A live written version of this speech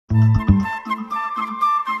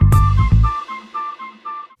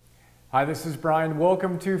Hi, this is Brian.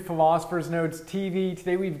 Welcome to Philosopher's Notes TV.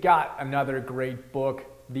 Today we've got another great book,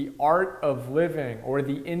 The Art of Living, or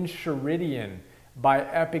the Enchiridion by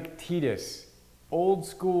Epictetus. Old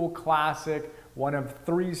school classic, one of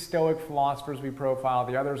three Stoic philosophers we profile.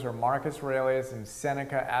 The others are Marcus Aurelius and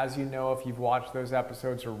Seneca, as you know if you've watched those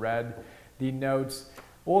episodes or read the notes.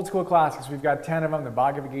 Old school classics, we've got 10 of them, the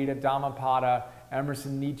Bhagavad Gita, Dhammapada,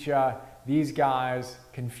 Emerson, Nietzsche, these guys,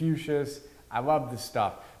 Confucius. I love this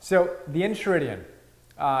stuff. So, the Enchiridion.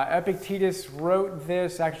 Epictetus wrote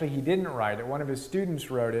this, actually he didn't write it, one of his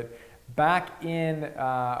students wrote it, back in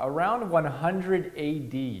around 100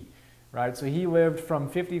 AD, right? So he lived from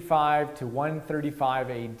 55 to 135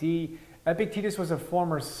 AD. Epictetus was a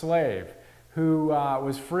former slave who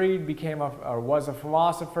was freed, was a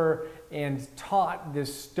philosopher, and taught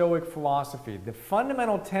this Stoic philosophy. The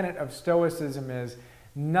fundamental tenet of Stoicism is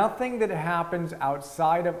nothing that happens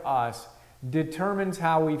outside of us determines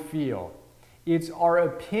how we feel. It's our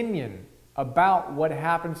opinion about what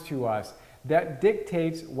happens to us that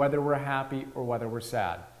dictates whether we're happy or whether we're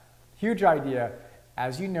sad. Huge idea.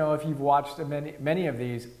 As you know, if you've watched many of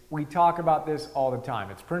these, we talk about this all the time.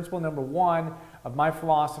 It's principle number one of my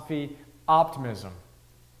philosophy, optimism.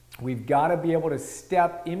 We've got to be able to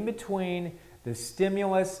step in between the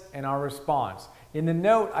stimulus and our response. In the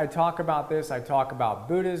note, I talk about this. I talk about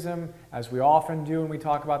Buddhism, as we often do when we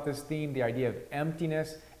talk about this theme, the idea of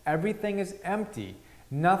emptiness. Everything is empty.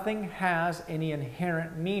 Nothing has any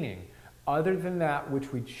inherent meaning other than that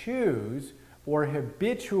which we choose or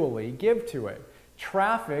habitually give to it.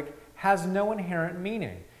 Traffic has no inherent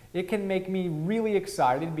meaning. It can make me really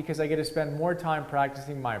excited because I get to spend more time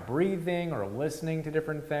practicing my breathing or listening to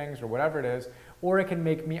different things or whatever it is, or it can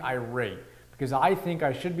make me irate, because I think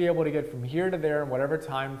I should be able to get from here to there in whatever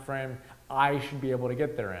time frame I should be able to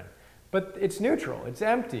get there in. But it's neutral, it's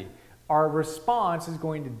empty. Our response is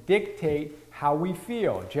going to dictate how we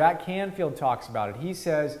feel. Jack Canfield talks about it. He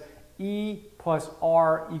says E plus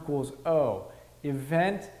R equals O.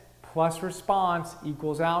 Event plus response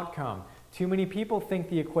equals outcome. Too many people think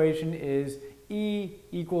the equation is E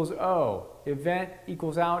equals O. Event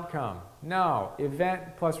equals outcome. No,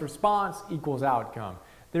 event plus response equals outcome.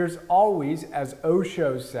 There's always, as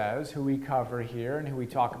Osho says, who we cover here and who we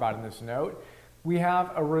talk about in this note, we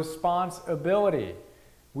have a responsibility.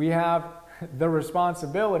 We have the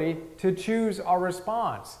responsibility to choose our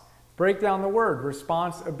response. Break down the word,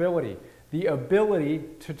 responsibility. The ability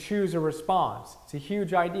to choose a response. It's a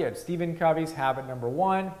huge idea. It's Stephen Covey's habit number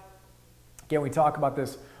one. Again, we talk about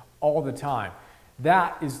this all the time.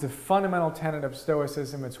 That is the fundamental tenet of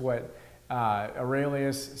Stoicism. It's what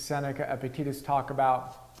Aurelius, Seneca, Epictetus talk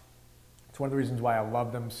about. It's one of the reasons why I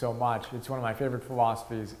love them so much. It's one of my favorite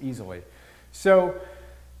philosophies easily. So,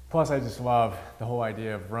 plus I just love the whole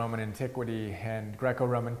idea of Roman antiquity and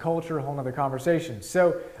Greco-Roman culture, a whole other conversation.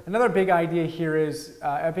 So another big idea here is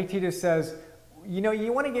Epictetus says, you know,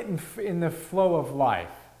 you want to get in the flow of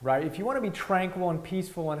life, right? If you want to be tranquil and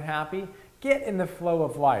peaceful and happy, get in the flow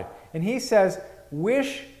of life. And he says,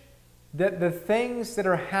 wish that the things that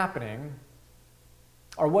are happening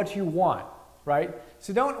are what you want, right?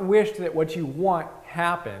 So don't wish that what you want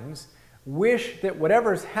happens. Wish that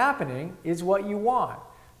whatever's happening is what you want.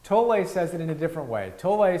 Tolle says it in a different way.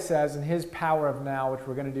 Tolle says in his Power of Now, which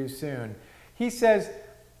we're going to do soon, he says,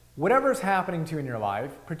 whatever's happening to you in your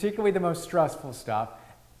life, particularly the most stressful stuff,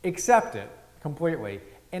 accept it completely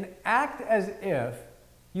and act as if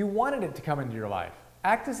you wanted it to come into your life.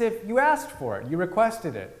 Act as if you asked for it, you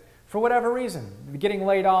requested it. For whatever reason, getting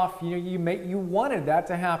laid off, you wanted that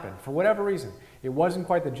to happen for whatever reason. It wasn't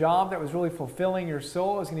quite the job that was really fulfilling your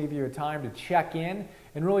soul. It was going to give you a time to check in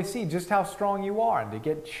and really see just how strong you are and to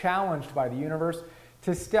get challenged by the universe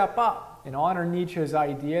to step up and honor Nietzsche's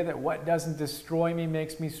idea that what doesn't destroy me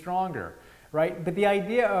makes me stronger, right? But the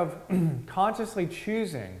idea of consciously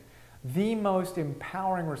choosing the most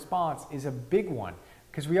empowering response is a big one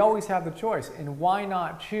because we always have the choice. And why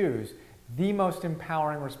not choose the most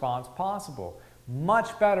empowering response possible?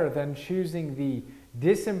 Much better than choosing the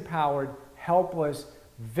disempowered, helpless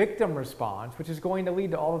victim response, which is going to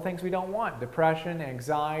lead to all the things we don't want. Depression,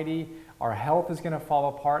 anxiety, our health is going to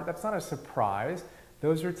fall apart. That's not a surprise.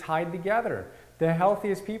 Those are tied together. The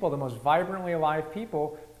healthiest people, the most vibrantly alive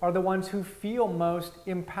people, are the ones who feel most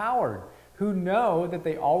empowered, who know that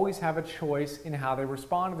they always have a choice in how they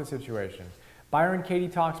respond to the situation. Byron Katie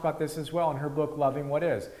talks about this as well in her book, Loving What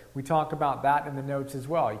Is. We talk about that in the notes as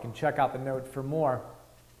well. You can check out the note for more.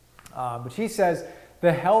 But she says,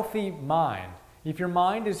 the healthy mind, if your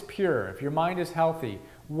mind is pure, if your mind is healthy,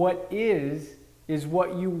 what is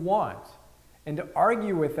what you want. And to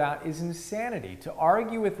argue with that is insanity. To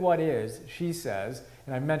argue with what is, she says,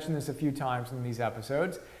 and I've mentioned this a few times in these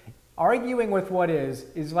episodes, arguing with what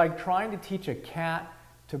is like trying to teach a cat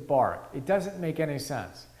to bark. It doesn't make any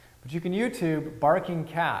sense. But you can YouTube barking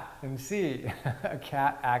cat and see a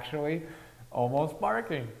cat actually almost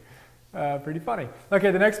barking. Pretty funny.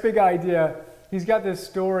 Okay, the next big idea, he's got this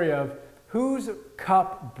story of whose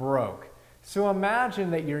cup broke. So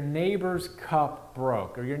imagine that your neighbor's cup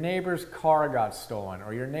broke, or your neighbor's car got stolen,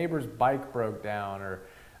 or your neighbor's bike broke down, or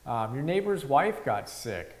your neighbor's wife got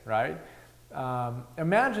sick, right?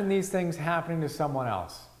 Imagine these things happening to someone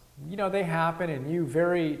else. You know, they happen and you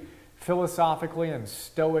very philosophically and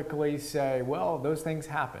stoically say, well, those things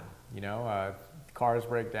happen. You know, cars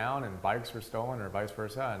break down and bikes are stolen or vice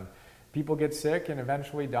versa, and people get sick and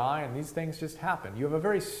eventually die, and these things just happen. You have a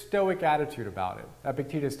very stoic attitude about it.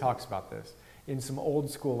 Epictetus talks about this in some old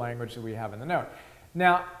school language that we have in the note.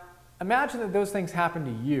 Now, imagine that those things happen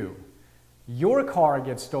to you. Your car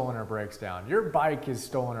gets stolen or breaks down. Your bike is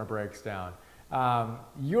stolen or breaks down.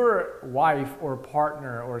 Your wife or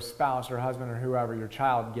partner or spouse or husband or whoever, your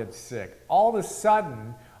child, gets sick. All of a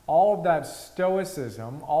sudden, all of that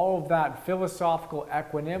stoicism, all of that philosophical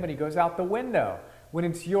equanimity goes out the window when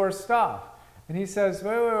it's your stuff. And he says,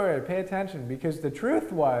 wait, pay attention, because the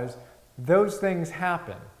truth was those things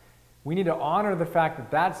happen. We need to honor the fact that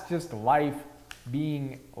that's just life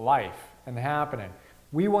being life and happening.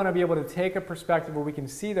 We want to be able to take a perspective where we can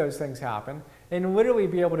see those things happen and literally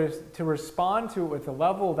be able to respond to it with a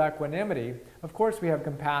level of equanimity. Of course, we have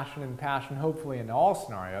compassion and passion, hopefully, in all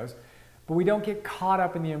scenarios, but we don't get caught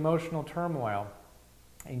up in the emotional turmoil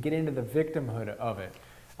and get into the victimhood of it.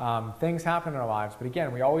 Things happen in our lives, but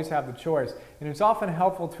again, we always have the choice, and it's often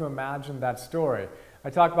helpful to imagine that story. I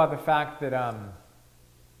talk about the fact that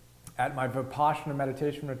at my Vipassana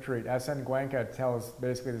meditation retreat, S.N. Goenka tells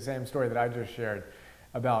basically the same story that I just shared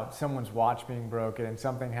about someone's watch being broken and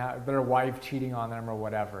their wife cheating on them or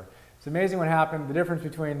whatever. It's amazing what happened, the difference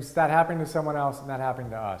between that happening to someone else and that happening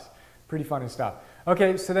to us. Pretty funny stuff.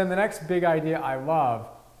 Okay, so then the next big idea I love,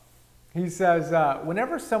 he says,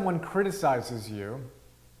 whenever someone criticizes you,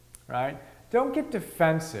 right, don't get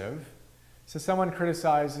defensive. So someone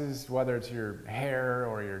criticizes whether it's your hair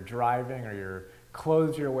or your driving or your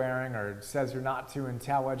clothes you're wearing, or says you're not too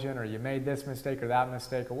intelligent, or you made this mistake or that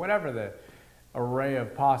mistake, or whatever the array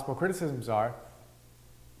of possible criticisms are.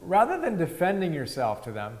 Rather than defending yourself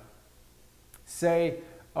to them, say,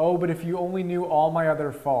 oh, but if you only knew all my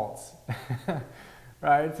other faults.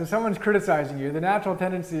 Right? So someone's criticizing you. The natural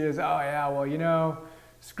tendency is, oh yeah, well, you know,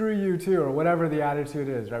 screw you too, or whatever the attitude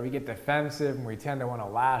is, right? We get defensive and we tend to want to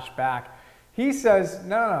lash back. He says,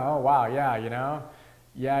 no, wow, yeah, you know,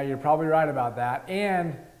 yeah, you're probably right about that.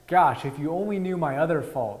 And gosh, if you only knew my other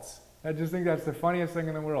faults. I just think that's the funniest thing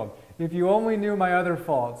in the world. If you only knew my other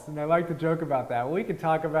faults, and I like to joke about that. We could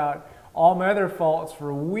talk about all my other faults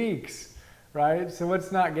for weeks, right? So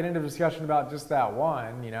let's not get into a discussion about just that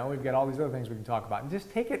one. You know, we've got all these other things we can talk about. And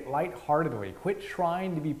just take it lightheartedly. Quit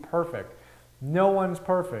trying to be perfect. No one's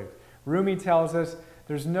perfect. Rumi tells us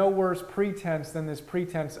there's no worse pretense than this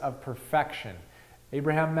pretense of perfection.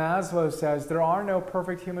 Abraham Maslow says there are no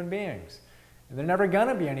perfect human beings. And there are never going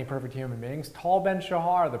to be any perfect human beings. Tal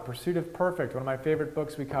Ben-Shahar, The Pursuit of Perfect, one of my favorite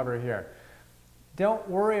books we cover here. Don't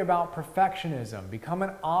worry about perfectionism. Become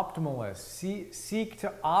an optimalist. Seek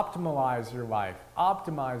to optimize your life.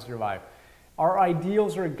 Optimize your life. Our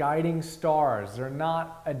ideals are guiding stars. They're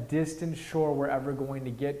not a distant shore we're ever going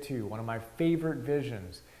to get to. One of my favorite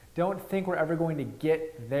visions. Don't think we're ever going to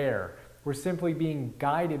get there. We're simply being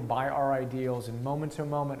guided by our ideals, and moment to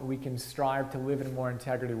moment we can strive to live in more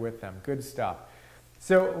integrity with them. Good stuff.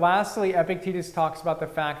 So lastly, Epictetus talks about the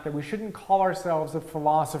fact that we shouldn't call ourselves a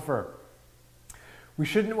philosopher. We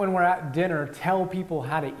shouldn't, when we're at dinner, tell people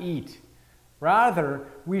how to eat. Rather,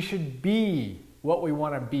 we should be what we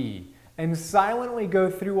want to be and silently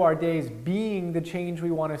go through our days being the change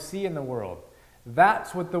we want to see in the world.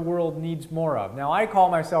 That's what the world needs more of. Now, I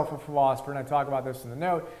call myself a philosopher, and I talk about this in the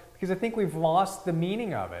note, because I think we've lost the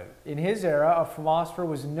meaning of it. In his era, a philosopher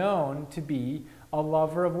was known to be a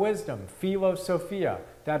lover of wisdom. Philosophia,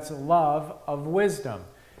 that's love of wisdom.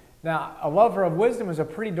 Now, a lover of wisdom is a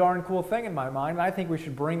pretty darn cool thing in my mind, and I think we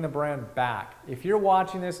should bring the brand back. If you're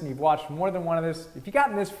watching this and you've watched more than one of this, if you've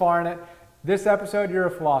gotten this far in it, this episode, you're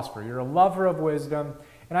a philosopher. You're a lover of wisdom,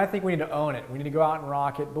 and I think we need to own it. We need to go out and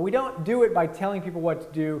rock it, but we don't do it by telling people what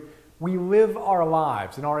to do. We live our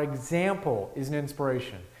lives, and our example is an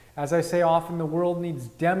inspiration. As I say often, the world needs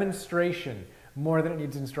demonstration more than it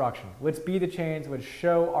needs instruction. Let's be the change, let's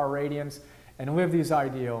show our radiance, and live these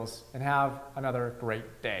ideals, and have another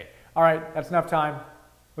great day. All right, that's enough time.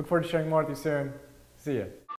 Look forward to sharing more with you soon. See ya.